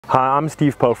Hi, I'm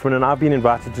Steve Palframan and I've been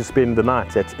invited to spend the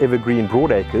night at Evergreen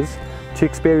Broadacres to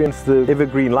experience the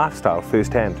evergreen lifestyle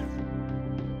firsthand.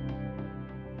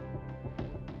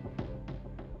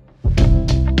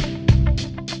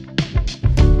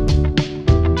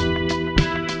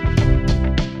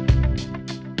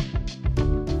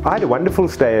 I had a wonderful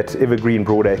stay at Evergreen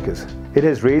Broadacres. It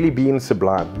has really been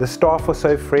sublime. The staff are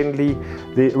so friendly,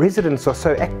 the residents are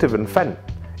so active and fun.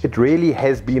 It really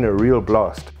has been a real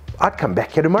blast. I'd come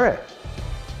back here tomorrow.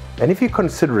 And if you're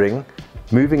considering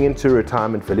moving into a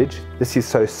retirement village, this is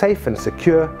so safe and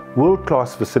secure,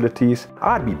 world-class facilities.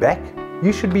 I'd be back.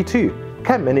 You should be too.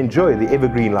 Come and enjoy the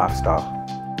Evergreen lifestyle.